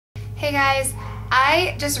Hey guys,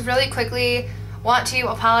 I just really quickly want to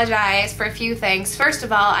apologize for a few things. First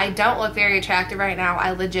of all, I don't look very attractive right now.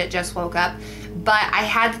 I legit just woke up, but I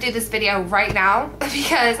had to do this video right now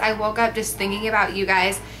because I woke up just thinking about you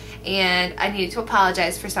guys and I needed to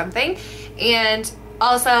apologize for something. And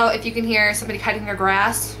also, if you can hear somebody cutting their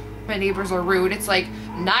grass, my neighbors are rude. It's like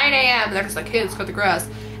 9 a.m. They're just like, hey, let's cut the grass.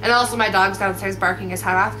 And also my dog's downstairs barking his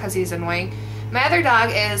head off because he's annoying. My other dog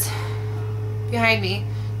is behind me,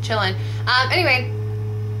 chilling. Anyway,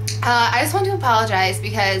 I just want to apologize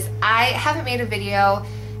because I haven't made a video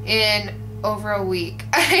in over a week.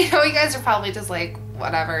 I know you guys are probably just like,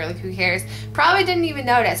 whatever, like who cares? Probably didn't even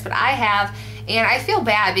notice, but I have, and I feel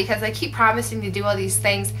bad because I keep promising to do all these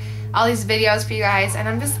things, all these videos for you guys, and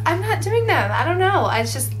I'm not doing them. I don't know.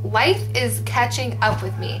 It's just, life is catching up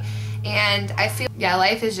with me. And I feel, yeah,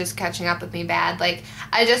 life is just catching up with me bad. Like,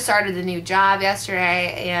 I just started a new job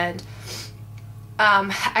yesterday, and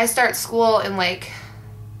I start school in like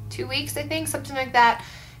 2 weeks, I think, something like that.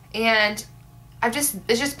 And it's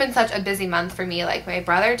just been such a busy month for me. Like, my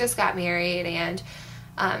brother just got married, and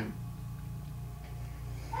I've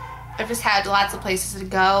just had lots of places to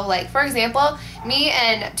go. Like, for example, me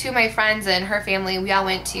and two of my friends and her family, we all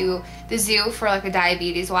went to the zoo for like a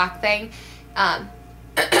diabetes walk thing.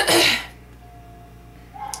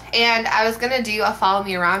 And I was gonna do a follow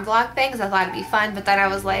me around vlog thing because I thought it'd be fun, but then I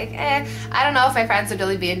was like, I don't know if my friends would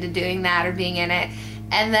really be into doing that or being in it.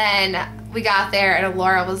 And then we got there and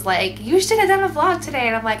Laura was like, you should have done a vlog today.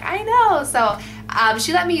 And I'm like, I know. So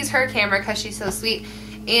she let me use her camera because she's so sweet.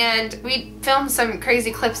 And we filmed some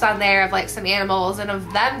crazy clips on there of like some animals and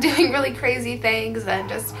of them doing really crazy things and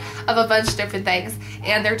just of a bunch of different things.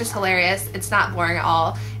 And they're just hilarious. It's not boring at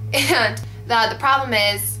all. And the problem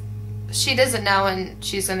is she doesn't know and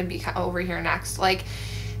she's going to be over here next. Like,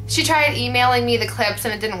 she tried emailing me the clips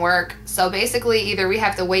and it didn't work. So basically either we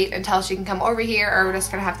have to wait until she can come over here or we're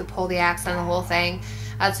just going to have to pull the axe on the whole thing.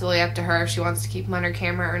 That's really up to her if she wants to keep them on her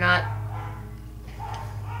camera or not.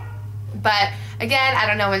 But again, I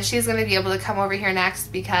don't know when she's going to be able to come over here next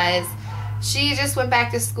because she just went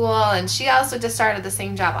back to school and she also just started the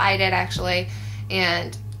same job I did actually.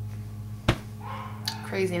 And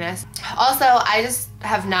craziness. Also, I just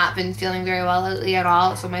have not been feeling very well lately at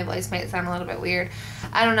all, so my voice might sound a little bit weird.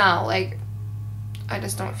 I don't know, like, I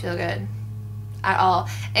just don't feel good at all.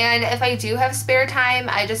 And if I do have spare time,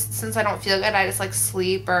 since I don't feel good, I just like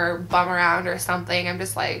sleep or bum around or something. I'm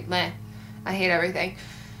just like, meh, I hate everything.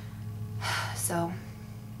 So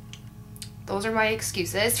those are my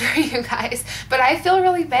excuses for you guys. But I feel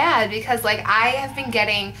really bad because like I have been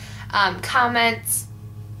getting comments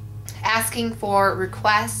asking for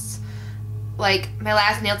requests. Like, my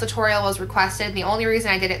last nail tutorial was requested, and the only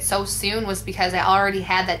reason I did it so soon was because I already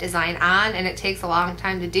had that design on and it takes a long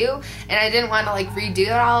time to do, and I didn't want to like redo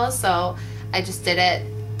it all, so I just did it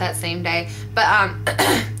that same day. But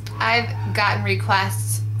I've gotten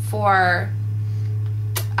requests for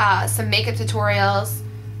some makeup tutorials.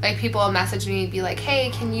 Like, people will message me and be like,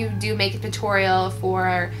 hey, can you do makeup tutorial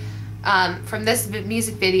for from this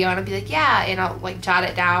music video? And I'll be like, yeah, and I'll like jot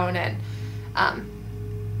it down. And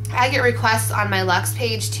I get requests on my Luuux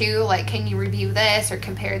page too, like, can you review this or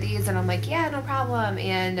compare these? And I'm like, yeah, no problem.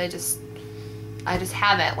 And I just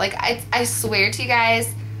haven't. Like, I swear to you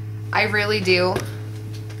guys, I really do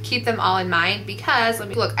keep them all in mind because, let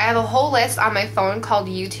me look, I have a whole list on my phone called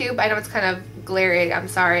YouTube. I know it's kind of glaring, I'm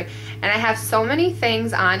sorry. And I have so many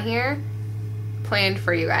things on here planned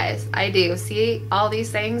for you guys. I do. See all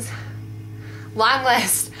these things? Long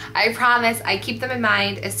list. I promise I keep them in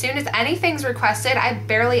mind. As soon as anything's requested, I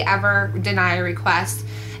barely ever deny a request.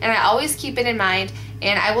 And I always keep it in mind,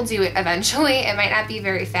 and I will do it eventually. It might not be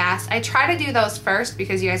very fast. I try to do those first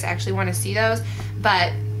because you guys actually want to see those.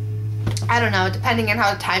 But I don't know, depending on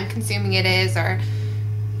how time consuming it is or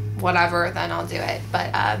whatever, then I'll do it.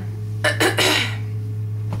 But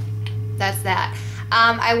that's that.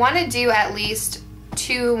 I want to do at least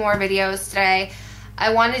 2 more videos today.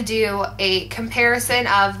 I want to do a comparison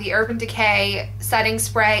of the Urban Decay setting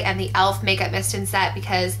spray and the e.l.f. makeup mist and set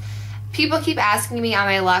because people keep asking me on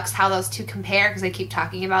my Luuux how those two compare because I keep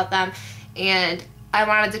talking about them, and I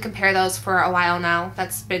wanted to compare those for a while now.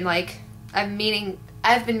 That's been like, I've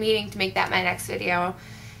been meaning to make that my next video.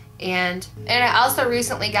 And I also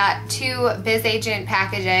recently got 2 Biz Agent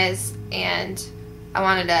packages, and I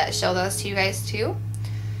wanted to show those to you guys too.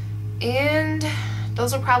 And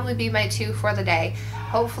those will probably be my 2 for the day.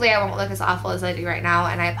 Hopefully I won't look as awful as I do right now,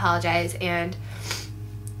 and I apologize. And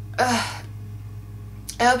I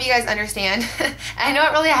hope you guys understand. I know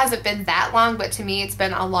it really hasn't been that long, but to me it's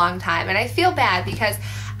been a long time. And I feel bad because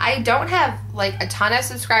I don't have like a ton of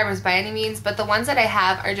subscribers by any means, but the ones that I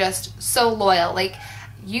have are just so loyal. Like,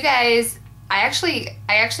 you guys, I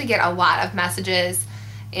actually get a lot of messages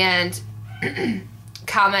and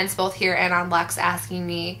comments both here and on Luuux asking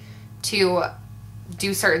me to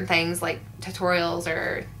do certain things like tutorials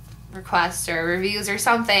or requests or reviews or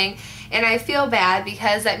something, and I feel bad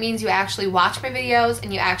because that means you actually watch my videos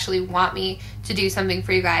and you actually want me to do something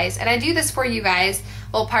for you guys, and I do this for you guys,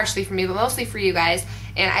 well, partially for me, but mostly for you guys,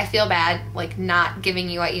 and I feel bad like not giving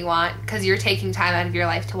you what you want because you're taking time out of your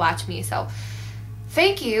life to watch me. So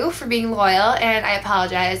thank you for being loyal, and I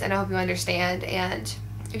apologize, and I hope you understand. And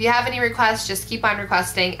if you have any requests, just keep on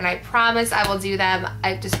requesting, and I promise I will do them.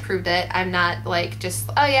 I've just proved it. I'm not like just,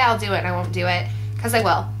 oh yeah, I'll do it and I won't do it, because I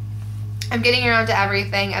will. I'm getting around to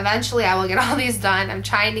everything. Eventually I will get all these done. I'm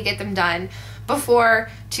trying to get them done before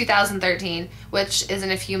 2013, which is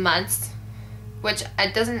in a few months, which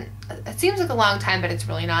it seems like a long time, but it's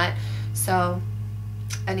really not. So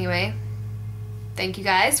anyway, thank you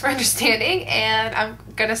guys for understanding, and I'm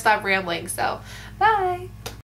gonna stop rambling, so bye.